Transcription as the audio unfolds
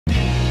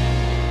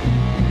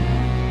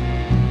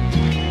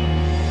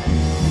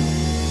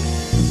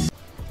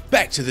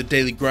Back to the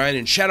daily grind,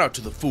 and shout out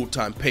to the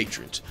full-time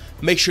patrons.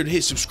 Make sure to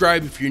hit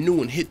subscribe if you're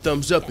new and hit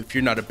thumbs up if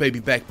you're not a baby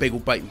back bagel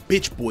biting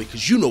bitch boy,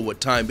 cause you know what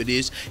time it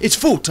is. It's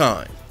full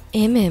time.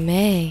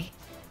 MMA.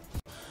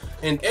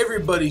 And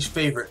everybody's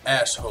favorite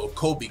asshole,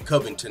 Colby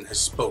Covington, has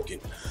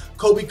spoken.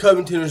 Colby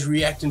Covington was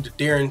reacting to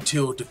Darren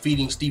Till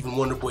defeating Stephen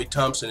Wonderboy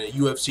Thompson at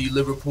UFC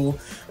Liverpool,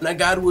 and I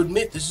gotta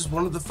admit, this is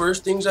one of the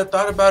first things I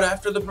thought about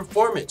after the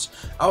performance.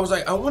 I was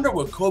like, I wonder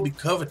what Colby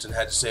Covington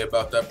had to say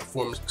about that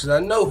performance, because I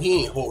know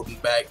he ain't holding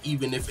back,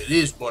 even if it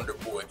is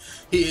Wonderboy.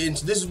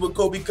 This is what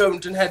Colby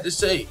Covington had to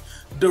say.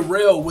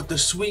 Darren with the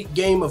sweet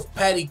game of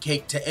patty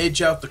cake to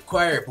edge out the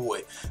choir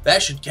boy.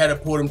 That should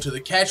catapult him to the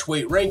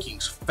catchweight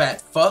rankings, fat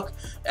fuck.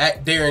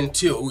 At Darren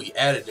Till, we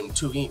added him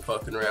too, he ain't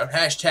fucking around.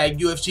 Hashtag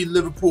UFC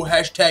Liverpool,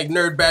 hashtag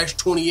NerdBash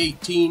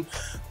 2018.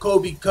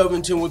 Colby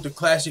Covington with the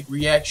classic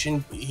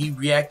reaction. He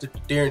reacted to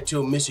Darren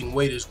Till missing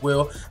weight as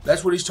well.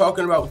 That's what he's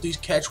talking about with these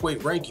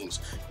catchweight rankings.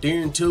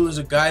 Darren Till is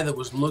a guy that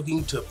was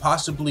looking to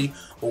possibly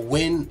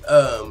win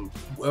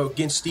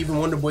against Stephen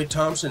Wonderboy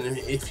Thompson, and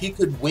if he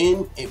could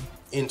win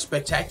in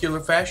spectacular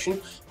fashion,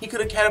 he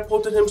could have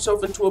catapulted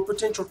himself into a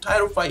potential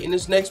title fight in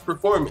his next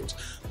performance.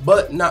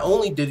 But not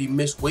only did he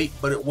miss weight,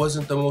 but it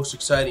wasn't the most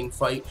exciting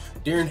fight.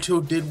 Darren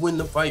Till did win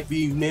the fight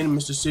via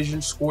unanimous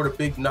decision, scored a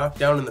big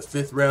knockdown in the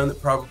 5th round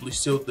that probably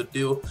sealed the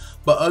deal.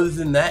 But other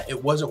than that,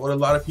 it wasn't what a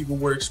lot of people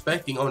were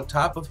expecting, on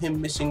top of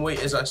him missing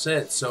weight, as I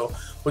said. So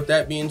with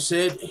that being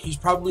said, he's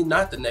probably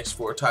not the next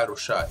for a title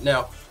shot.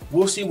 Now,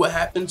 we'll see what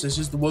happens. This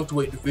is the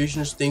welterweight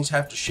divisions. Things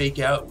have to shake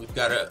out. We've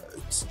got a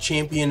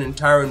champion in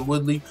Tyron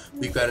Woodley.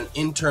 We've got an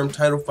interim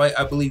title fight,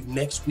 I believe,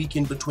 next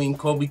weekend between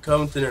Colby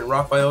Covington and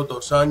Rafael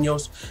dos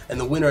Anjos, and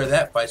the winner of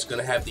that fight is going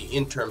to have the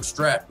interim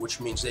strap, which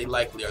means they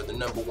likely are the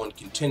 #1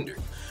 contender.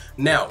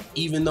 Now,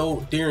 even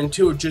though Darren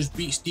Till just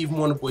beat Stephen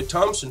Wonderboy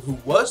Thompson, who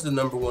was the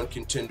 #1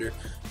 contender,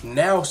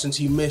 now since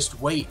he missed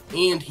weight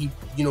and he,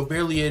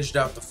 barely edged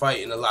out the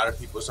fight in a lot of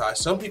people's eyes.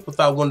 Some people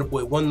thought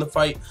Wonderboy won the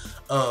fight.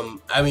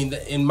 I mean,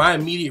 in my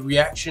immediate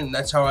reaction,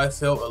 that's how I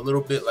felt, a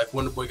little bit like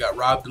Wonderboy got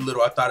robbed a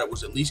little. I thought it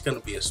was at least going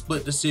to be a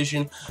split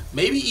decision,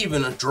 maybe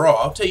even a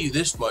draw. I'll tell you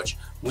this much.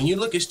 When you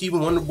look at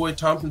Stephen Wonderboy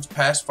Thompson's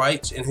past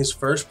fights and his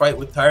first fight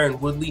with Tyron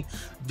Woodley,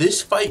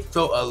 this fight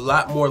felt a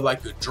lot more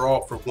like a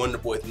draw for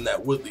Wonderboy than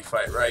that Woodley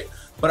fight, right?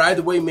 But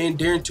either way, man,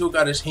 Darren Till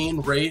got his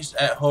hand raised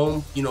at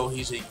home.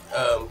 He's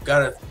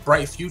got a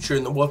bright future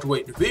in the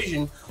welterweight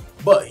division,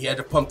 but he had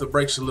to pump the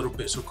brakes a little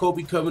bit. So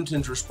Colby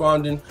Covington's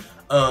responding,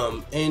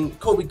 and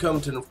Colby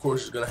Covington, of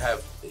course, is going to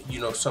have,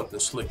 something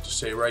slick to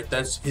say, right?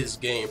 That's his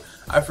game.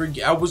 I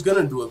was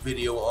going to do a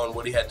video on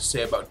what he had to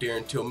say about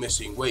Darren Till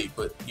missing weight,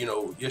 but,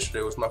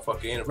 yesterday was my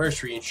fucking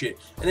anniversary and shit,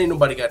 and ain't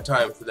nobody got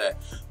time for that.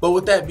 But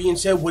with that being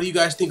said, what do you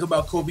guys think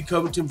about Colby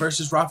Covington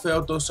versus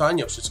Rafael dos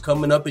Anjos? It's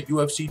coming up at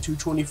UFC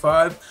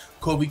 225.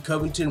 Colby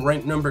Covington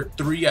ranked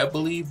 #3, I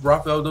believe.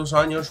 Rafael dos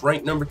Anjos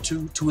ranked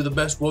 #2, two of the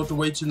best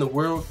welterweights in the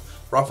world.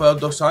 Rafael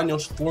dos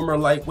Anjos, former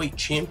lightweight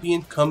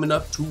champion, coming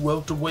up to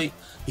welterweight.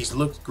 He's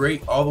looked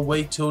great all the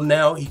way till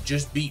now. He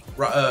just beat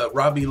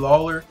Robbie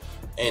Lawler,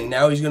 and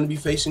now he's going to be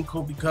facing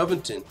Colby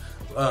Covington.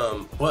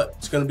 But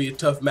it's going to be a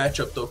tough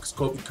matchup, though, because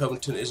Colby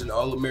Covington is an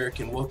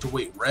all-American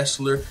welterweight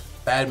wrestler.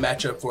 Bad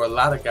matchup for a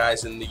lot of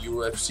guys in the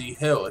UFC.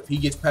 Hell, if he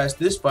gets past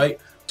this fight,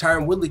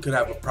 Tyron Woodley could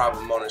have a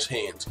problem on his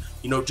hands.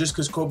 Just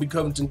because Colby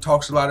Covington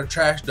talks a lot of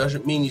trash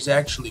doesn't mean he's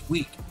actually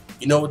weak.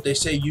 You know what they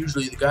say,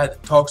 usually the guy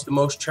that talks the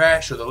most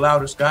trash or the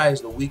loudest guy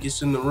is the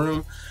weakest in the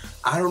room.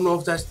 I don't know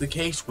if that's the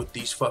case with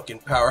these fucking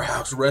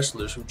powerhouse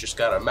wrestlers who just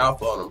got a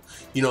mouth on them.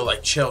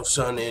 Like Chael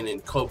Sonnen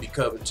and Colby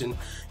Covington.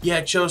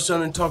 Yeah, Chael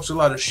Sonnen talks a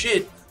lot of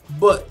shit,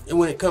 but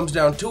when it comes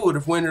down to it,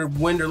 if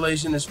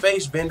Wanderlay's in his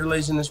face,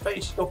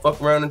 he's gonna fuck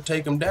around and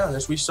take him down,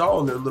 as we saw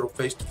in their little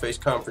face-to-face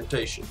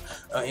confrontation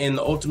in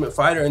The Ultimate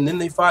Fighter, and then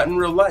they fought in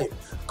real life.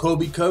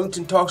 Colby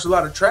Covington talks a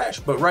lot of trash,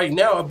 but right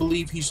now I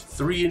believe he's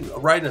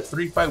riding a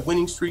 3-fight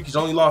winning streak. He's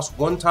only lost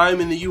 1 time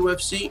in the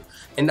UFC,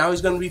 and now he's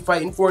going to be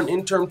fighting for an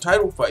interim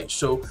title fight.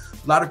 So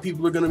a lot of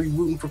people are going to be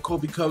rooting for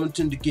Colby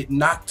Covington to get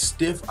knocked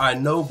stiff, I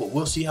know, but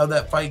we'll see how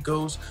that fight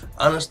goes.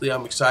 Honestly,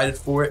 I'm excited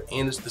for it,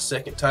 and it's the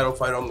 2nd title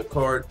fight on the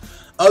card.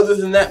 Other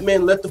than that,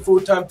 man, let the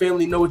full-time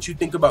family know what you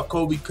think about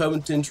Colby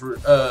Covington's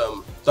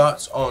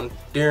thoughts on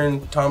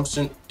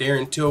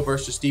Darren Till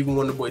versus Stephen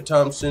Wonderboy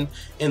Thompson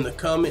in the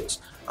comments.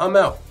 I'm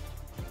out.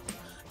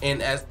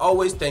 And as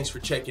always, thanks for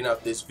checking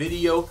out this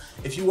video.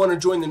 If you want to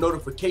join the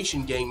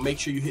notification gang, make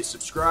sure you hit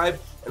subscribe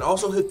and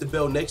also hit the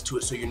bell next to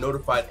it so you're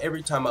notified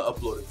every time I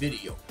upload a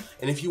video.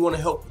 And if you want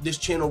to help this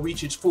channel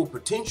reach its full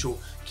potential,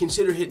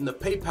 consider hitting the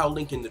PayPal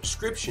link in the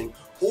description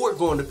or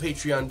going to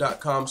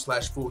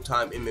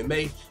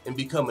patreon.com/fulltimemma and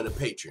becoming a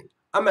patron.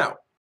 I'm out.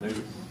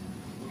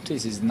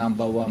 This is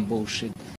 #1 bullshit.